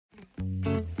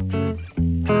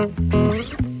You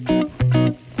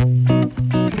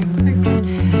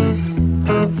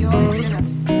always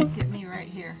get me right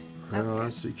here.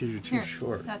 That's because you're too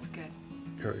short. That's good.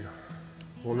 There we go.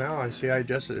 Well, now I see I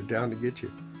adjusted it down to get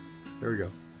you. There we go.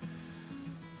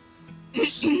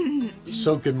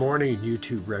 So good morning,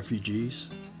 YouTube refugees.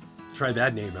 Try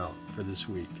that name out for this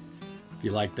week, if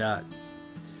you like that.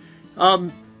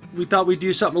 We thought we'd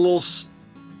do something a little...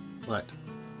 What?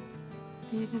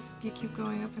 You keep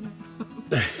going up and up.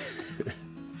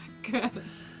 Good.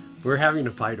 We're having a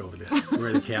fight over there,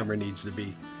 where the camera needs to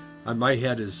be. My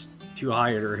head is too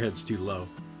high and her head's too low.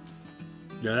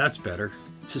 Yeah, that's better.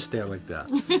 Just stand like that.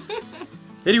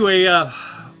 Anyway,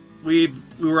 we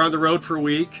were on the road for a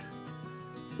week,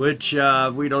 which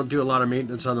we don't do a lot of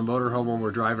maintenance on the motorhome when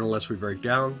we're driving unless we break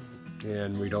down,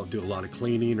 and we don't do a lot of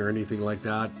cleaning or anything like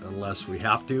that unless we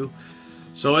have to.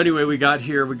 So anyway, we got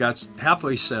here, we got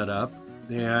halfway set up,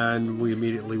 and we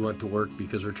immediately went to work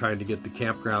because we're trying to get the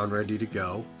campground ready to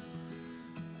go.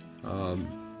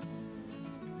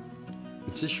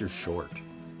 It's just you're short.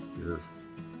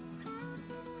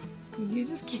 You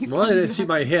just keep. Well, I didn't see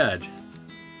my head.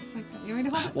 Just like that. You want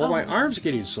me to hold it? Well, my hold arm's it.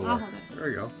 getting sore. I'll hold it. There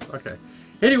we go. Okay.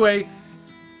 Anyway,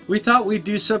 we thought we'd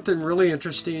do something really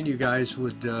interesting you guys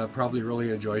would probably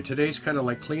really enjoy. Today's kind of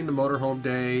like clean the motorhome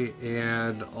day,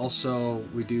 and also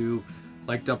we do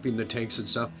like dumping the tanks and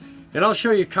stuff. And I'll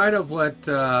show you kind of what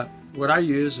I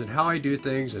use and how I do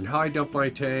things and how I dump my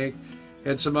tank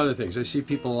and some other things. I see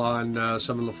people on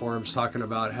some of the forums talking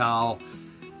about how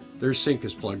their sink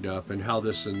is plugged up and how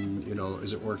this and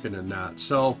isn't working and that.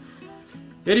 So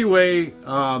anyway,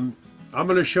 I'm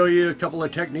going to show you a couple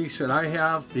of techniques that I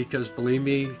have, because believe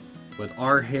me, with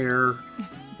our hair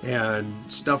and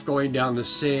stuff going down the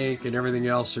sink and everything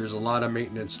else, there's a lot of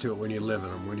maintenance to it when you live in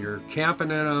them. When you're camping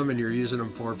in them and you're using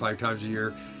them 4 or 5 times a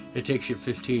year, it takes you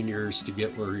 15 years to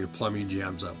get where your plumbing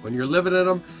jams up. When you're living in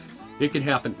them, it can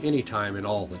happen anytime and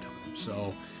all the time.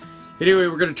 So anyway,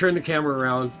 we're going to turn the camera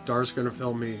around. Dar's going to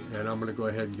film me, and I'm going to go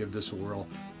ahead and give this a whirl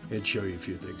and show you a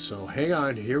few things. So hang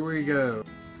on, here we go.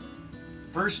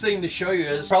 First thing to show you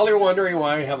is, probably wondering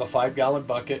why I have a 5-gallon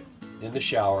bucket in the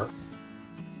shower.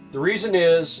 The reason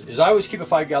is I always keep a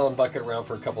 5-gallon bucket around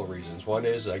for a couple of reasons. One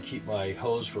is I keep my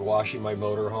hose for washing my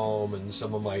motorhome, and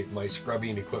some of my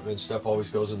scrubbing equipment stuff always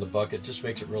goes in the bucket. Just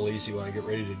makes it real easy when I get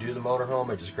ready to do the motorhome.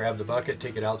 I just grab the bucket,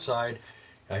 take it outside,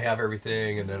 I have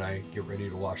everything, and then I get ready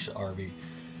to wash the RV.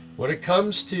 When it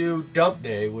comes to dump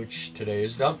day, which today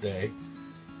is dump day,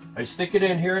 I stick it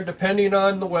in here, and depending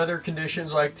on the weather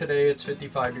conditions, like today it's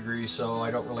 55 degrees, so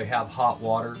I don't really have hot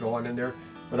water going in there,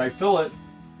 but I fill it,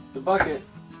 the bucket,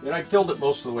 and I filled it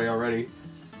most of the way already,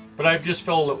 but I've just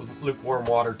filled it with lukewarm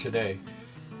water today.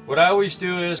 What I always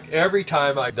do is, every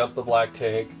time I dump the black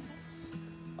tank,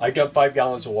 I dump 5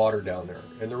 gallons of water down there.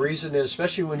 And the reason is,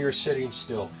 especially when you're sitting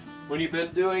still, when you've been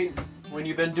doing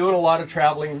a lot of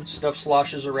traveling, stuff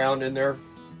sloshes around in there,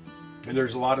 and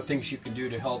there's a lot of things you can do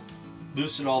to help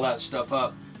loosen all that stuff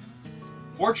up.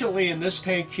 Fortunately, in this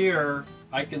tank here,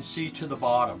 I can see to the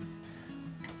bottom.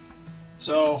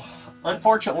 So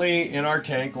unfortunately, in our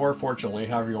tank, or fortunately,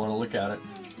 however you want to look at it,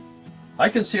 I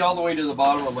can see all the way to the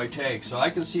bottom of my tank, so I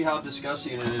can see how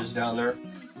disgusting it is down there.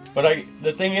 But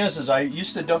the thing is I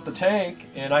used to dump the tank,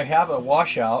 and I have a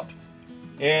washout,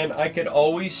 and I could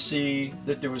always see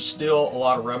that there was still a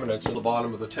lot of remnants at the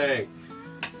bottom of the tank.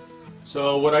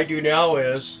 So what I do now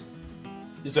is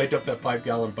I dump that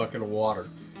 5-gallon bucket of water.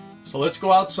 So let's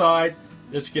go outside,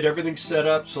 let's get everything set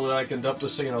up so that I can dump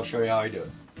this thing, and I'll show you how I do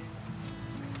it.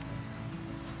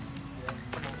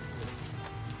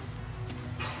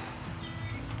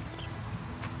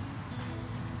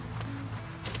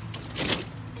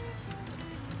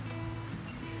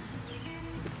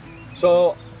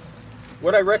 So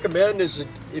what I recommend is that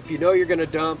if you know you're going to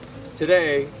dump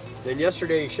today, then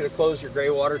yesterday you should have closed your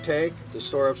gray water tank to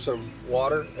store up some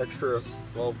water, extra,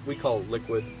 well, we call it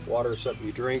liquid water, something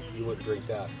you drink. You wouldn't drink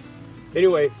that.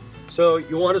 Anyway, so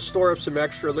you want to store up some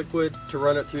extra liquid to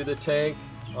run it through the tank.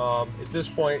 At this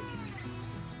point,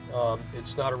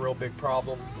 it's not a real big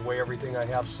problem the way everything I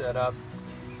have set up.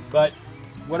 But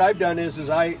what I've done is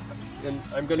and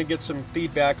I'm going to get some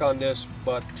feedback on this,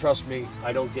 but trust me,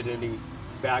 I don't get any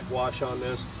backwash on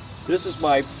this. This is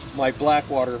my black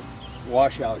water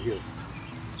washout here.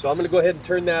 So I'm going to go ahead and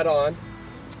turn that on,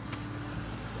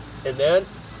 and then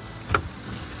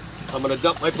I'm going to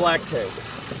dump my black tank.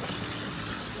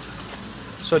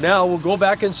 So now we'll go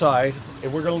back inside,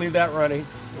 and we're going to leave that running,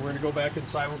 and we're going to go back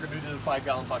inside. We're going to do the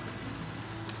 5-gallon bucket.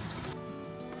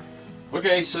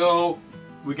 Okay, so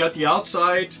we got the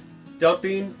outside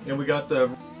dumping, and we got the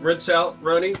rinse out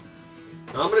running.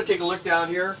 Now I'm going to take a look down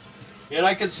here, And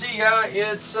I can see, yeah,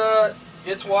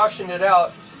 it's washing it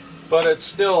out, but it's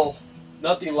still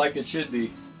nothing like it should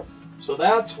be. So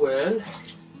that's when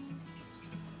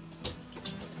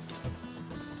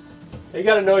you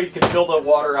got to know you can fill the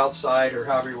water outside or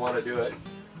however you want to do it.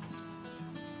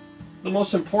 The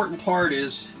most important part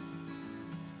is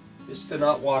to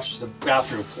not wash the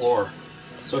bathroom floor.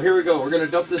 So here we go. We're going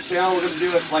to dump this down. We're going to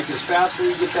do it like as fast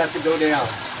as we get that to go down.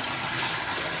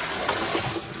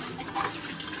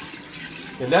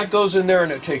 And that goes in there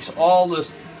and it takes all the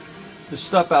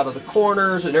stuff out of the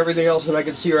corners and everything else. And I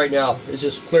can see right now it's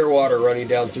just clear water running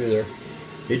down through there.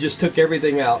 It just took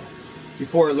everything out.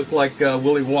 Before it looked like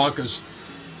Willy Wonka's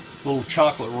little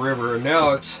chocolate river, and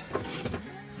now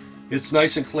it's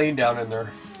nice and clean down in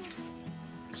there.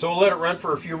 So we'll let it run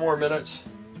for a few more minutes,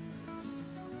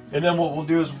 and then what we'll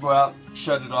do is we'll go out,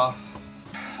 shut it off.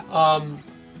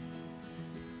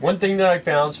 One thing that I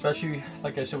found, especially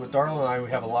like I said with Darla and I,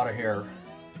 we have a lot of hair.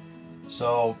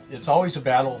 So it's always a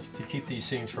battle to keep these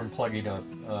things from plugging up.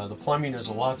 The plumbing is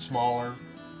a lot smaller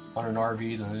on an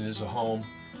RV than it is a home.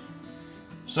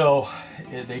 So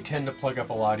they tend to plug up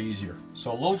a lot easier.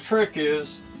 So a little trick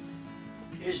is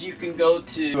you can go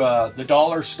to the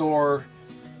dollar store,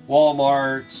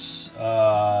 Walmart's,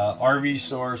 RV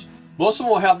stores. Most of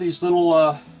them will have these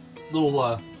little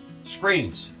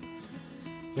screens.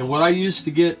 And what I use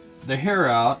to get the hair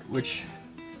out, which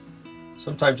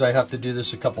sometimes I have to do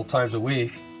this a couple times a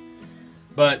week,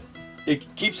 but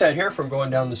it keeps that hair from going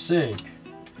down the sink.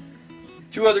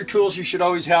 Two other tools you should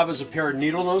always have is a pair of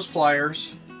needle nose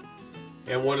pliers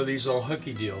and one of these little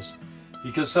hooky deals,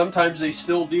 because sometimes they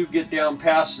still do get down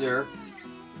past there.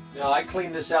 Now I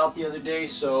cleaned this out the other day,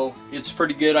 so it's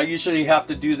pretty good. I usually have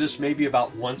to do this maybe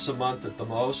about once a month at the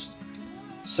most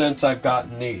since I've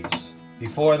gotten these.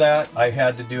 Before that I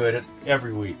had to do it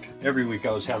every week. Every week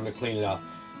I was having to clean it out,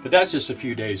 but that's just a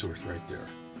few days worth right there.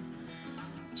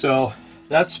 So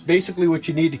that's basically what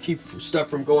you need to keep stuff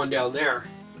from going down there.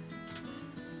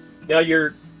 Now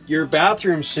your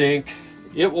bathroom sink,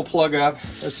 it will plug up.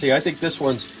 Let's see, I think this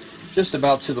one's just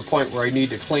about to the point where I need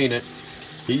to clean it.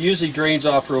 It usually drains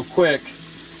off real quick.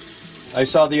 I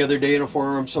saw the other day in a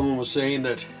forum someone was saying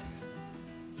that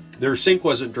their sink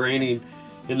wasn't draining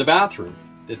in the bathroom,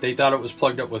 that they thought it was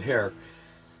plugged up with hair.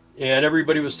 And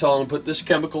everybody was telling them, put this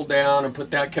chemical down and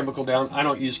put that chemical down. I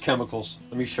don't use chemicals.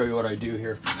 Let me show you what I do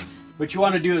here. What you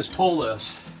want to do is pull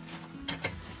this.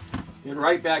 And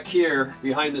right back here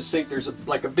behind the sink there's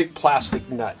like a big plastic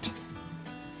nut.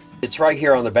 It's right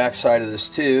here on the back side of this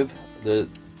tube, the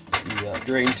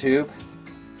drain tube.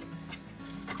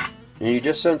 And you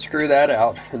just unscrew that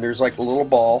out, and there's like a little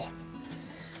ball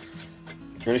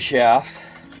and a shaft.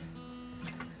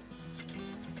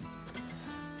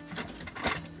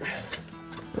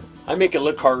 I make it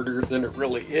look harder than it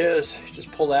really is.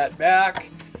 Just pull that back,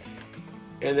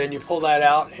 and then you pull that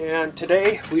out, and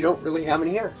today we don't really have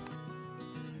any hair.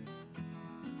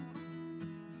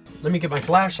 Let me get my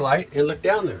flashlight and look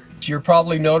down there. So you're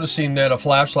probably noticing that a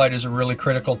flashlight is a really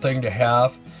critical thing to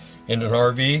have in an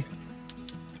RV.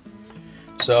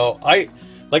 So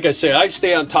like I say, I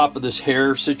stay on top of this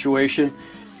hair situation.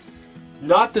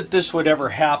 Not that this would ever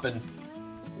happen,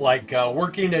 like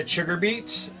working at Sugar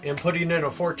Beets and putting in a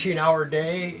 14-hour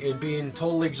day and being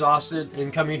totally exhausted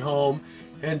and coming home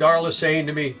and Darla saying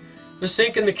to me, the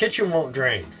sink in the kitchen won't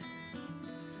drain.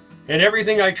 And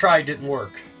everything I tried didn't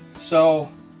work.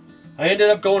 So I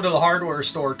ended up going to the hardware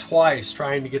store twice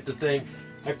trying to get the thing.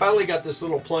 I finally got this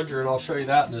little plunger, and I'll show you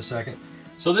that in a second.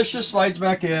 So this just slides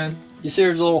back in. You see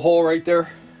there's a little hole right there?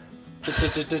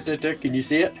 Can you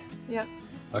see it? Yeah.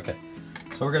 Okay.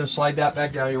 So we're going to slide that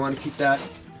back down. You want to keep that.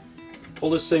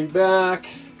 Pull this thing back.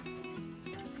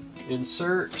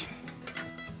 Insert.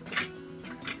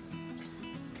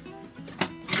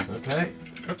 Okay.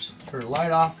 Oops. Turn the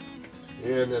light off.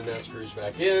 And then that screws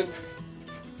back in.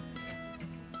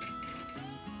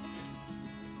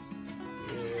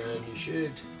 And you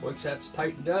should, once that's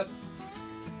tightened up,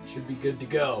 should be good to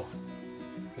go.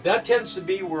 But that tends to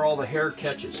be where all the hair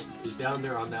catches, is down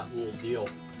there on that little deal.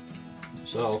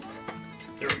 So,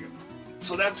 there we go.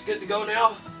 So that's good to go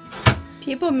now.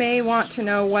 People may want to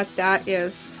know what that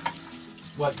is.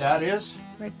 What that is?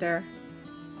 Right there.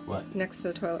 What? Next to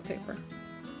the toilet paper.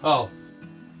 Oh.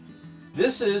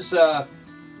 This is,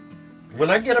 when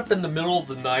I get up in the middle of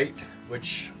the night,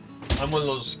 which I'm one of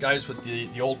those guys with the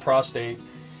old prostate,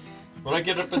 when I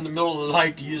get up in the middle of the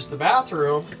night to use the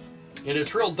bathroom, and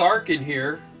it's real dark in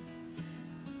here,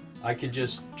 I can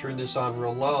just turn this on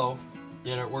real low,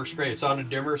 and it works great. It's on a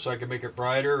dimmer, so I can make it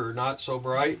brighter or not so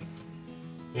bright.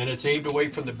 And it's aimed away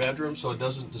from the bedroom, so it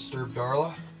doesn't disturb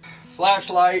Darla.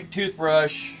 Flashlight,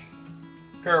 toothbrush,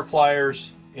 pair of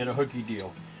pliers, and a hooky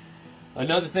deal.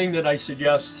 Another thing that I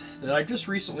suggest that I just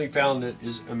recently found that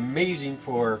is amazing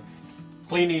for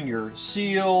cleaning your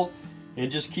seal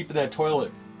and just keeping that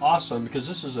toilet awesome, because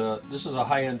this is a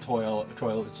high-end toilet.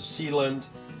 It's a sealant.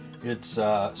 It's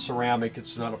ceramic.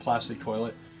 It's not a plastic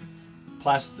toilet.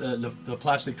 The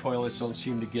plastic toilets don't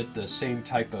seem to get the same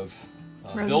type of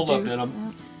buildup in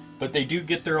them, but they do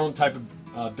get their own type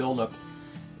of buildup.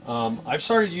 I've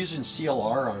started using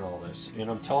CLR on all this,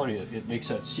 and I'm telling you, it makes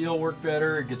that seal work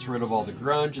better. It gets rid of all the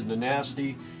grunge and the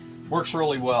nasty. Works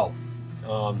really well.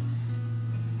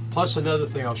 Plus another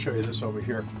thing, I'll show you this over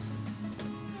here.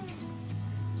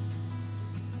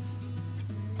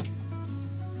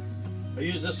 I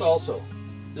use this also.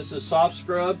 This is soft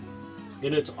scrub,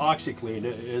 and it's OxyClean.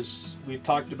 As we've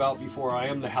talked about before, I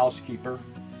am the housekeeper,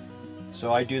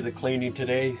 so I do the cleaning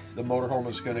today. The motorhome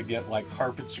is going to get like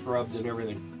carpet scrubbed and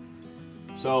everything.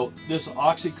 So this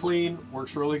OxyClean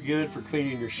works really good for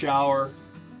cleaning your shower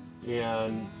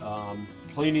and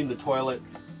cleaning the toilet.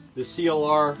 The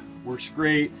CLR works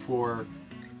great for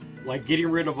like getting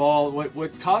rid of all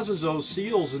what causes those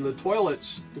seals in the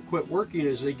toilets to quit working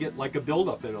is they get like a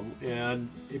buildup in them. And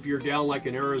if you're down like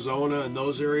in Arizona and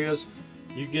those areas,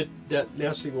 you get that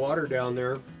nasty water down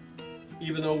there.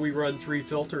 Even though we run 3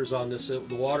 filters on this, the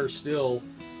water still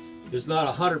is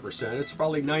not 100%. It's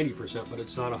probably 90%, but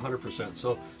it's not 100%.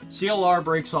 So CLR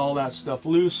breaks all that stuff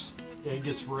loose and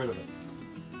gets rid of it.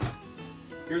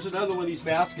 Here's another one of these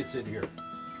baskets in here.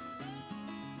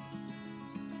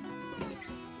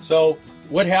 So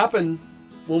what happened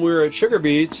when we were at Sugar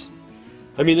Beets,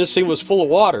 I mean, this thing was full of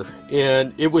water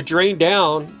and it would drain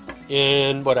down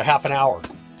in what, a half an hour.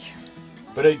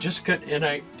 But it just couldn't, and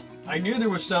I knew there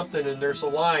was something, and there's a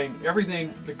line,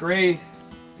 everything, the gray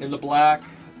and the black,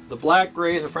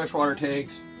 gray, and the freshwater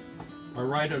tanks are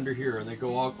right under here, and they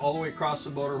go all the way across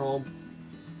the motorhome.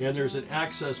 And there's an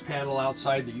access panel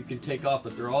outside that you can take off,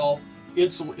 but they're all in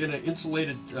an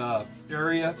insulated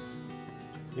area,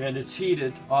 and it's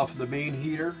heated off of the main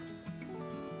heater.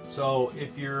 So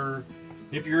if you're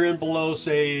in below,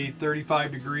 say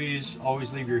 35 degrees,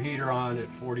 always leave your heater on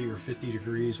at 40 or 50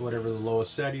 degrees, whatever the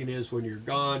lowest setting is when you're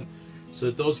gone, so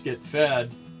that those get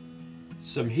fed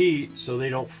some heat so they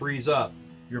don't freeze up.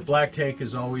 Your black tank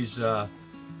is always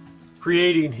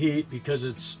creating heat because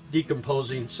it's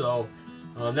decomposing, so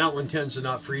that one tends to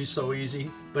not freeze so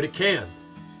easy, but it can.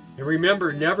 And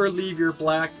remember, never leave your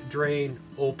black drain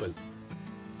open.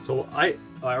 So I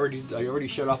already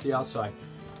shut off the outside.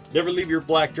 Never leave your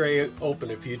black drain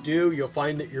open. If you do, you'll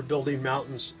find that you're building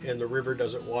mountains and the river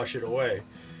doesn't wash it away.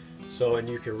 So, and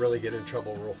you can really get in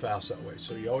trouble real fast that way.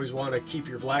 So you always want to keep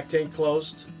your black tank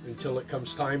closed until it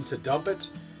comes time to dump it.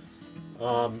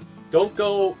 Don't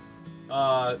go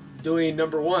doing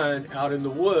number one out in the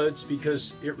woods,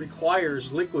 because it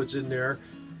requires liquids in there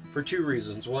for 2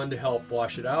 reasons. One, to help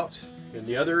wash it out, and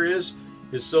the other is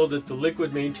so that the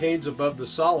liquid maintains above the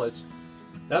solids.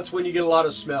 That's when you get a lot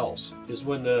of smells, is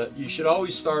when you should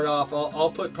always start off.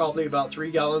 I'll put probably about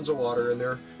 3 gallons of water in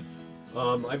there.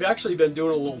 I've actually been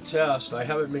doing a little test. I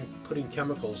haven't been putting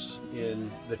chemicals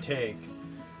in the tank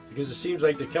because it seems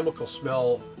like the chemical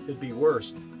smell could be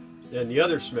worse than the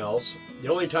other smells. The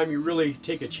only time you really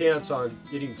take a chance on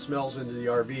getting smells into the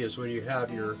RV is when you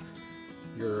have your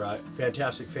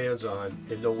fantastic fans on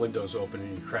and no windows open,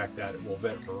 and you crack that, it will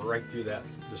vent right through the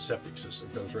septic system.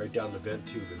 It comes right down the vent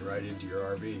tube and right into your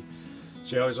RV.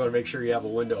 So you always want to make sure you have a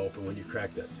window open when you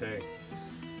crack that tank.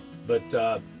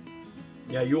 But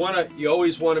yeah, you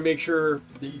always want to make sure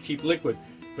that you keep liquid.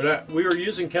 But we were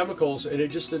using chemicals and it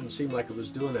just didn't seem like it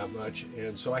was doing that much,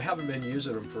 and so I haven't been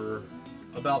using them for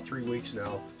about 3 weeks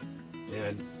now.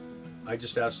 And I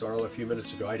just asked Darla a few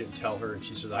minutes ago. I didn't tell her, and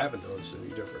she said I haven't noticed any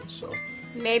difference. So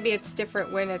maybe it's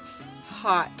different when it's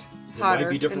hotter. It might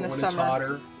be different in the when summer. it's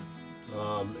hotter.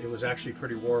 It was actually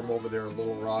pretty warm over there in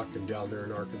Little Rock and down there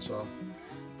in Arkansas.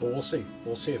 But we'll see.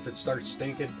 We'll see if it starts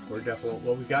stinking. We're definitely,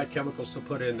 well, we got chemicals to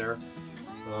put in there.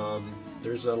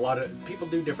 There's a lot of people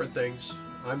do different things.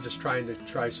 I'm just trying to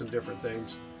try some different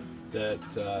things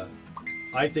that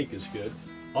I think is good.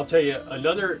 I'll tell you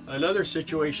another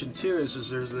situation too is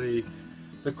there's the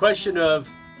question of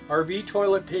RV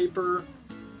toilet paper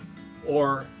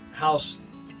or house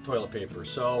toilet paper.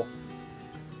 So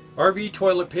RV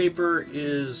toilet paper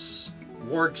is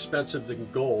more expensive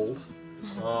than gold,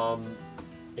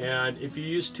 and if you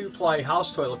use 2-ply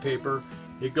house toilet paper,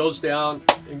 it goes down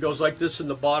and goes like this in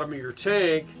the bottom of your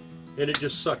tank, and it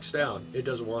just sucks down. It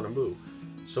doesn't want to move.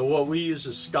 So what we use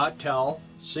is Scott towel,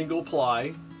 single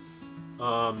ply.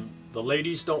 The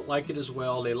ladies don't like it as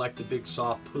well. They like the big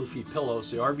soft poofy pillows.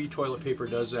 The RV toilet paper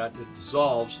does that. It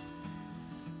dissolves.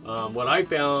 What I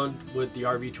found with the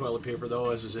RV toilet paper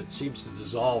though is it seems to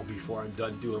dissolve before I'm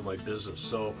done doing my business.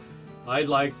 So I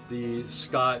like the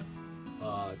Scott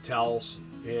towels,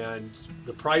 and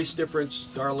the price difference,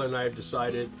 Darla and I have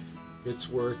decided it's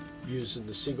worth using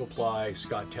the single ply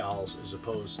Scott towels as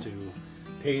opposed to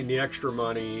paying the extra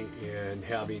money and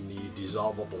having the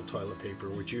dissolvable toilet paper,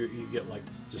 which you get like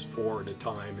just 4 at a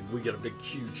time, and we get a big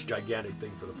huge gigantic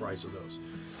thing for the price of those.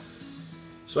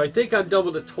 So I think I'm done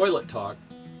with the toilet talk.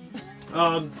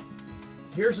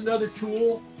 Here's another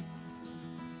tool.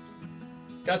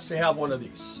 Got to have one of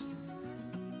these.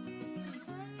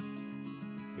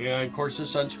 And of course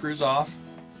this unscrews off,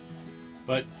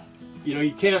 but you know,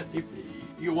 you can't, if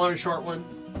you want a short one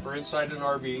for inside an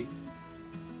RV.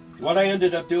 What I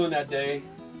ended up doing that day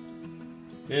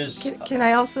is... Can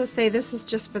I also say this is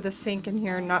just for the sink in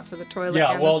here, not for the toilet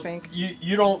yeah, and well, the sink?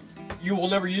 You will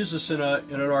never use this in an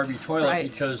RV toilet,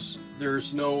 right, because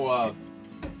there's no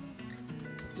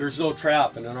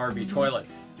trap in an RV toilet.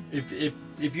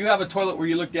 If you have a toilet where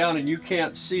you look down and you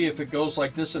can't see if it goes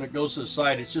like this and it goes to the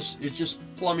side, it's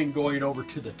just plumbing going over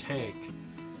to the tank.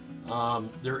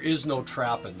 There is no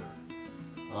trap in there.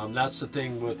 That's the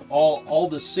thing with all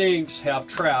the sinks have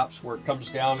traps where it comes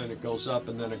down and it goes up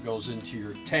and then it goes into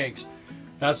your tanks.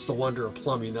 That's the wonder of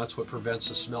plumbing. That's what prevents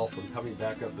the smell from coming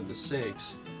back up in the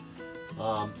sinks.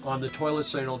 On the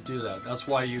toilets, they don't do that. That's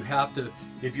why you have to,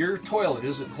 if your toilet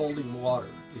isn't holding water,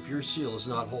 if your seal is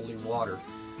not holding water,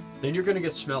 then you're going to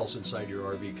get smells inside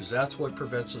your RV, because that's what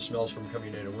prevents the smells from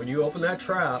coming in. And when you open that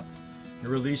trap,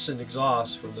 you're releasing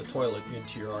exhaust from the toilet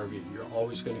into your RV. You're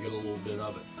always going to get a little bit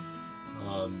of it.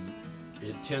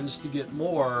 It tends to get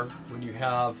more when you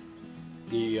have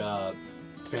the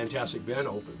fantastic vent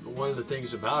open. But one of the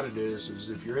things about it is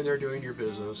if you're in there doing your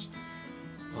business,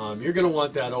 you're going to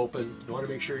want that open. You want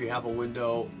to make sure you have a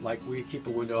window, like we keep a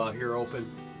window out here open.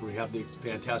 We have the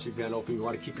fantastic vent open. You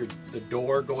want to keep the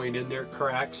door going in there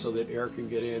cracked so that air can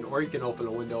get in, or you can open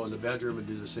a window in the bedroom and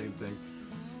do the same thing.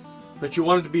 But you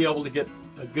wanted to be able to get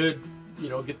a good, you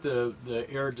know, get the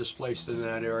air displaced in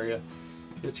that area.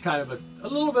 It's kind of a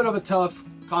little bit of a tough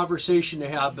conversation to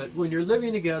have, but when you're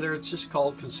living together, it's just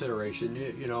called consideration.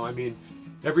 You know, I mean,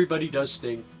 everybody does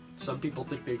stink. Some people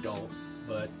think they don't,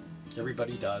 but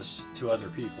everybody does to other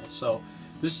people. So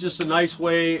this is just a nice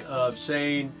way of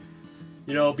saying,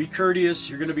 you know, be courteous.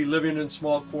 You're going to be living in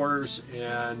small quarters,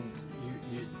 and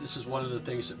this is one of the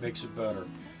things that makes it better.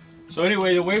 So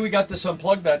anyway, the way we got this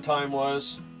unplugged that time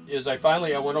is I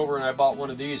went over and I bought one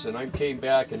of these, and I came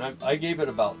back and I gave it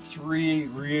about 3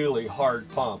 really hard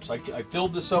pumps. I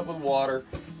filled this up with water,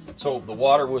 so the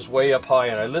water was way up high,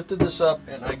 and I lifted this up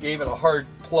and I gave it a hard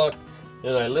pluck,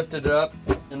 and I lifted it up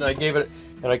and I gave it,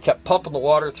 and I kept pumping the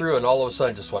water through, and all of a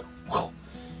sudden it just went whoa.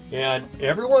 And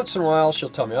every once in a while she'll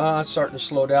tell me, it's starting to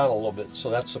slow down a little bit. So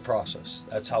that's the process.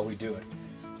 That's how we do it.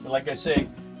 And like I say,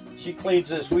 she cleans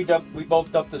this. We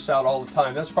both dump this out all the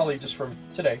time. That's probably just from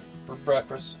today for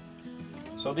breakfast.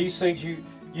 So these things,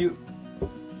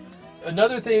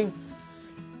 another thing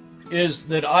is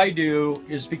that I do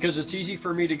is, because it's easy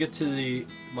for me to get to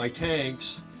my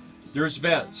tanks, there's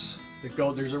vents that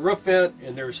go, there's a roof vent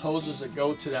and there's hoses that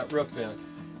go to that roof vent.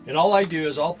 And all I do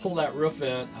is I'll pull that roof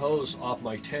vent hose off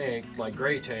my tank, my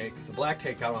gray tank. The black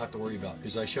tank I don't have to worry about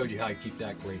because I showed you how I keep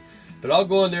that clean. But I'll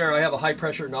go in there, I have a high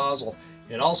pressure nozzle,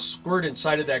 and I'll squirt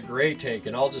inside of that gray tank,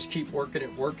 and I'll just keep working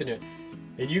it.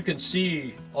 And you can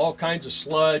see all kinds of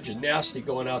sludge and nasty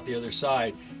going out the other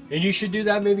side. And you should do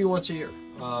that maybe once a year.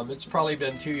 It's probably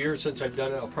been 2 years since I've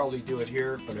done it. I'll probably do it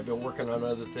here, but I've been working on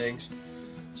other things.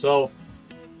 So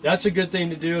that's a good thing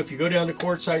to do. If you go down to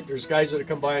Quartzsite, there's guys that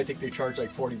come by, I think they charge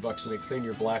like 40 bucks, and they clean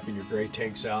your black and your gray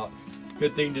tanks out.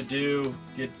 Good thing to do,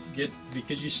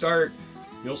 because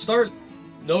you'll start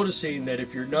noticing that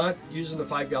if you're not using the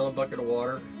 5-gallon bucket of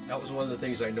water, that was one of the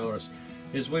things I noticed,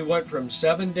 is we went from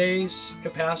 7 days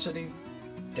capacity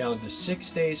down to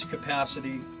 6 days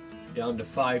capacity, down to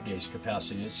 5 days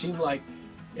capacity. It seemed like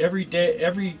every day,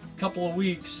 every couple of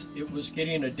weeks, it was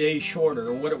getting a day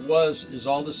shorter. And what it was is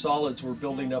all the solids were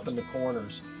building up in the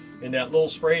corners, and that little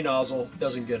spray nozzle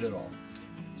doesn't get it all.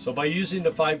 So by using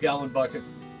the 5-gallon bucket,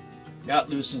 that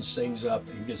loosens things up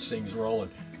and gets things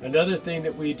rolling. Another thing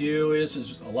that we do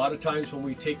is a lot of times when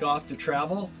we take off to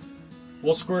travel,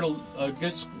 we'll squirt a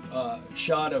good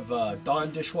shot of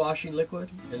Dawn dishwashing liquid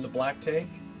in the black tank.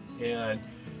 And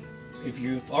if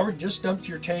you've already just dumped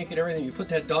your tank and everything, you put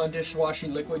that Dawn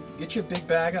dishwashing liquid, get you a big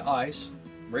bag of ice,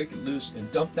 break it loose,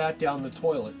 and dump that down the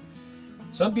toilet.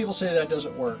 Some people say that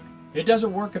doesn't work. It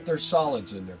doesn't work if there's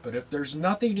solids in there, but if there's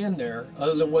nothing in there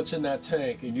other than what's in that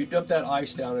tank and you dump that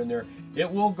ice down in there,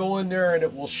 it will go in there and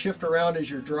it will shift around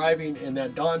as you're driving, and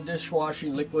that Dawn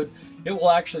dishwashing liquid, it will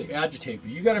actually agitate.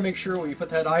 But you got to make sure when you put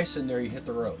that ice in there, you hit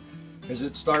the road, because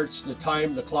it starts,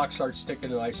 the clock starts ticking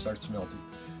and the ice starts melting.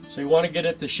 So you want to get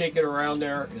it to shake it around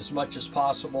there as much as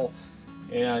possible,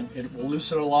 and it will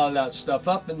loosen a lot of that stuff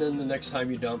up, and then the next time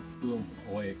you dump, boom,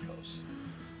 away it goes.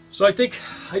 So I think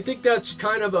that's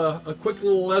kind of a quick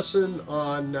little lesson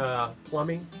on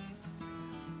plumbing.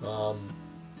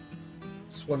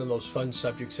 It's one of those fun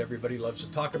subjects everybody loves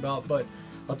to talk about, but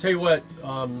I'll tell you what,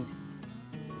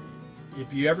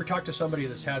 if you ever talk to somebody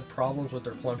that's had problems with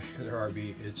their plumbing in their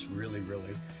RV, it's really,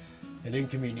 really an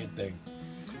inconvenient thing.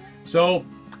 So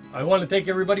I want to thank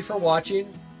everybody for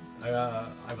watching.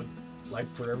 I would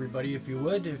like for everybody, if you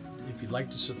would, if you'd like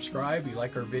to subscribe, you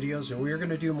like our videos, and we're going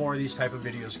to do more of these type of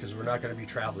videos because we're not going to be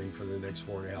traveling for the next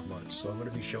 4.5 months. So I'm going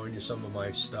to be showing you some of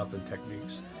my stuff and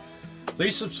techniques.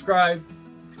 Please subscribe.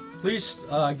 Please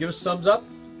give us a thumbs up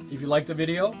if you like the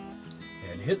video,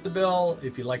 and hit the bell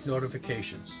if you like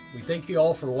notifications. We thank you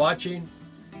all for watching.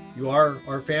 You are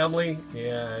our family,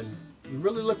 and we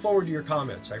really look forward to your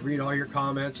comments. I read all your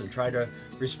comments and try to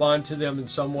respond to them in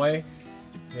some way.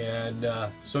 And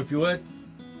so if you would,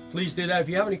 please do that. If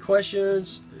you have any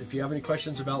questions,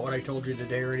 about what I told you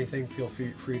today or anything, feel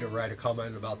free to write a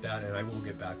comment about that, and I will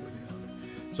get back with you on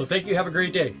it. So thank you. Have a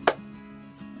great day.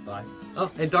 Bye.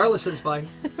 Oh, and Darla says bye.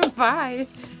 Bye.